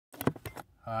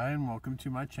Hi and welcome to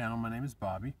my channel. My name is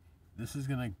Bobby. This is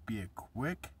going to be a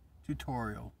quick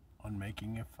tutorial on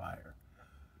making a fire.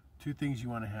 Two things you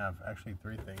want to have, actually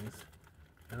three things.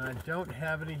 And I don't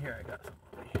have any here. I got some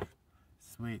on me.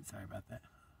 Sweet, sorry about that.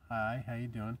 Hi, how you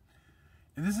doing?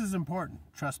 And this is important,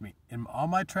 trust me. In all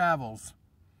my travels,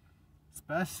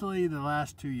 especially the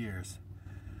last 2 years,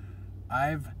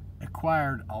 I've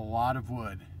acquired a lot of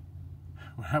wood.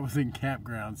 When I was in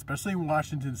campgrounds, especially in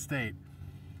Washington State,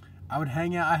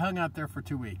 I hung out there for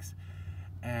 2 weeks,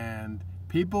 and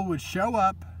people would show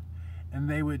up and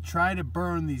they would try to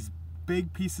burn these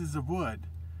big pieces of wood,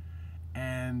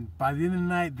 and by the end of the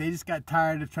night they just got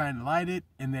tired of trying to light it,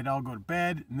 and they'd all go to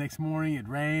bed. Next morning it'd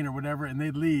rain or whatever, and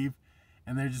they'd leave,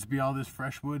 and there'd just be all this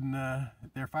fresh wood in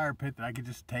their fire pit that I could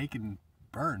just take and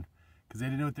burn because they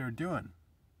didn't know what they were doing.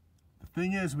 The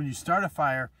thing is, when you start a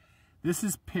fire, this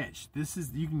is pitch.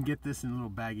 You can get this in little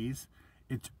baggies.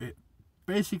 It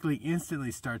basically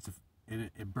instantly starts, and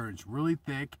it burns really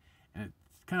thick, and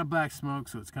it's kind of black smoke,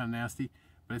 so it's kind of nasty.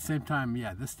 But at the same time,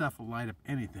 yeah, this stuff will light up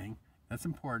anything. That's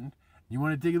important. You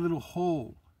want to dig a little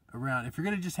hole around. If you're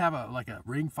gonna just have like a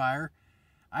ring fire,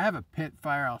 I have a pit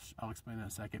fire. I'll explain that in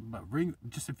a second. But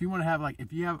if you want to have, like,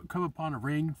 if you come upon a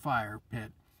ring fire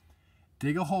pit,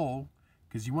 dig a hole,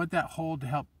 because you want that hole to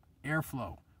help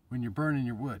airflow when you're burning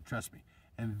your wood, trust me.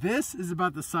 And this is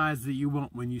about the size that you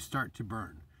want when you start to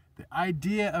burn. The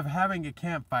idea of having a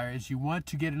campfire is you want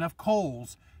to get enough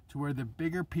coals to where the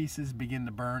bigger pieces begin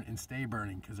to burn and stay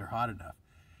burning because they're hot enough.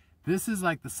 This is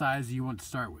like the size you want to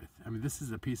start with. I mean, this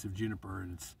is a piece of juniper,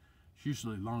 and it's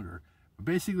usually longer. But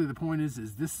basically the point is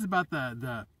this is about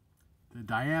the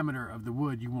diameter of the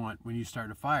wood you want when you start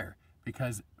a fire,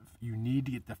 because you need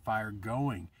to get the fire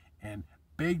going, and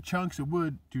big chunks of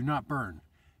wood do not burn.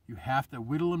 You have to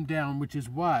whittle them down, which is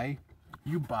why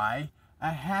you buy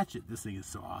a hatchet. This thing is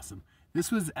so awesome.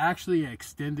 This was actually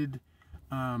extended,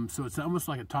 so it's almost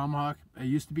like a tomahawk. It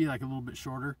used to be like a little bit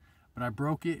shorter, but I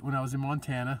broke it when I was in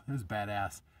Montana. It was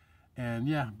badass. And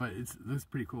yeah, but it looks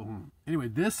pretty cool. Anyway,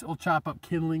 this will chop up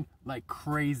kindling like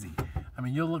crazy. I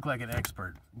mean, you'll look like an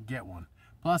expert. Get one.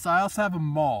 Plus, I also have a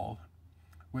maul,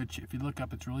 which if you look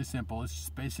up, it's really simple. It's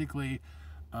just basically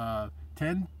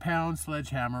 10-pound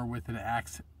sledgehammer with an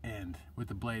axe end, with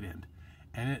the blade end,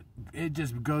 and it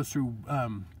just goes through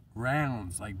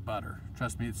rounds like butter.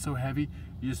 Trust me, it's so heavy.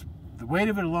 The weight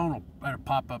of it alone will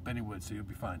pop up any wood, so you'll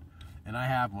be fine. And I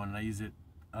have one, and I use it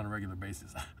on a regular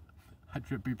basis. I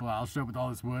trip people out. I'll show up with all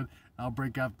this wood, I'll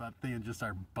break up that thing and just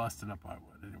start busting up my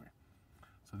wood. Anyway,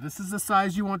 so this is the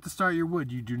size you want to start your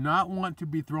wood. You do not want to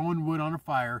be throwing wood on a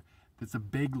fire that's a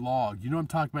big log. You know what I'm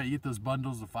talking about? You get those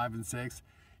bundles of 5 and 6.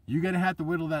 You're going to have to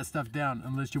whittle that stuff down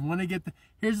unless you want to get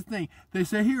here's the thing. They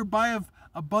say, here, buy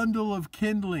a bundle of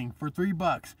kindling for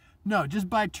 $3. No, just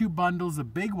buy 2 bundles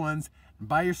of big ones and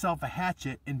buy yourself a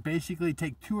hatchet, and basically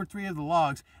take 2 or 3 of the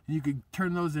logs, and you could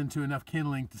turn those into enough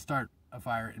kindling to start a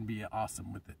fire and be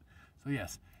awesome with it. So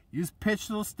yes, use pitch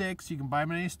little sticks. You can buy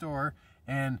them in any store,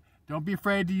 and don't be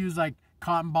afraid to use like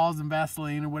cotton balls and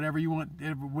Vaseline or whatever you want,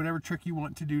 whatever trick you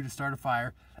want to do to start a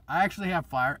fire. I actually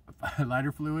have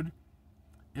lighter fluid.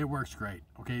 It works great,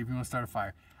 okay, if you want to start a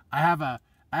fire. I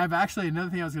have actually, another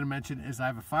thing I was going to mention is I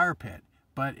have a fire pit,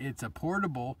 but it's a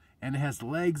portable, and it has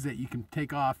legs that you can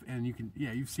take off, and you can,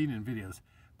 yeah, you've seen it in videos.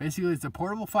 Basically, it's a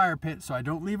portable fire pit, so I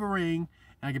don't leave a ring,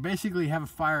 and I can basically have a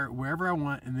fire wherever I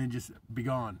want and then just be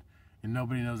gone, and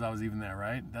nobody knows I was even there,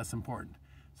 right? That's important.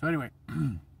 So anyway,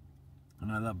 and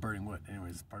I love burning wood.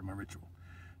 Anyways, it's part of my ritual.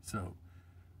 So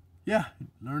yeah,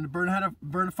 learn how to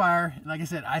burn a fire. Like I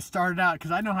said, I started out,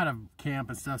 because I know how to camp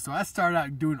and stuff, so I started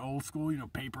out doing old school,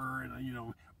 paper,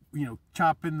 and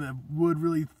chopping the wood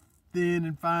really thin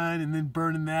and fine, and then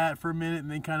burning that for a minute, and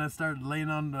then kind of started laying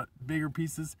on the bigger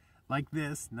pieces like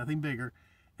this, nothing bigger.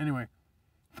 Anyway,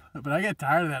 but I got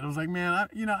tired of that. I was like, man,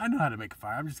 I know how to make a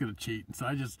fire. I'm just gonna cheat. And so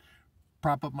I just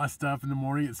prop up my stuff in the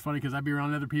morning. It's funny because I'd be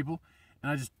around other people,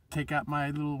 and I just take out my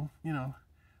little, my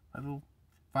little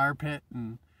fire pit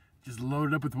and just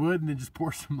load it up with wood, and then just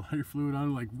pour some lighter fluid on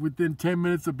it. Like within 10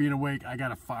 minutes of being awake, I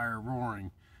got a fire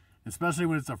roaring. Especially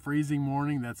when it's a freezing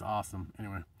morning, that's awesome.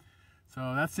 Anyway,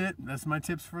 so that's it. That's my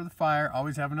tips for the fire.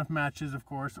 Always have enough matches, of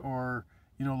course, or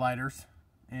lighters.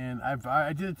 And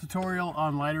I did a tutorial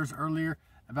on lighters earlier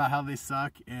about how they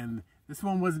suck, and this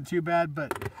one wasn't too bad,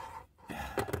 but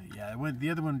yeah, the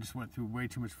other one just went through way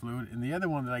too much fluid. And the other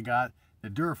one that I got, the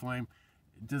Duraflame,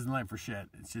 it doesn't light for shit.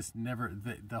 It's just never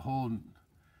the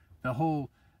whole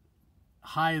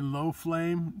high and low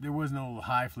flame. There was no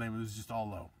high flame. It was just all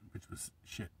low, which was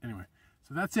shit. Anyway,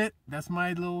 so that's it. That's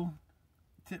my little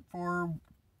tip for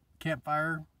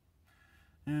campfire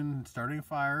in starting a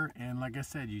fire. And like I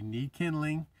said, you need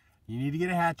kindling, you need to get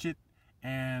a hatchet,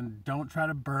 and don't try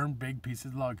to burn big pieces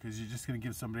of log because you're just going to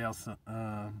give somebody else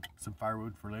some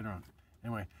firewood for later on.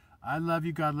 Anyway, I love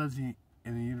you. God loves you.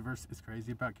 And the universe is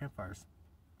crazy about campfires.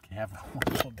 Okay, have a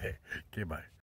wonderful day. Okay, bye.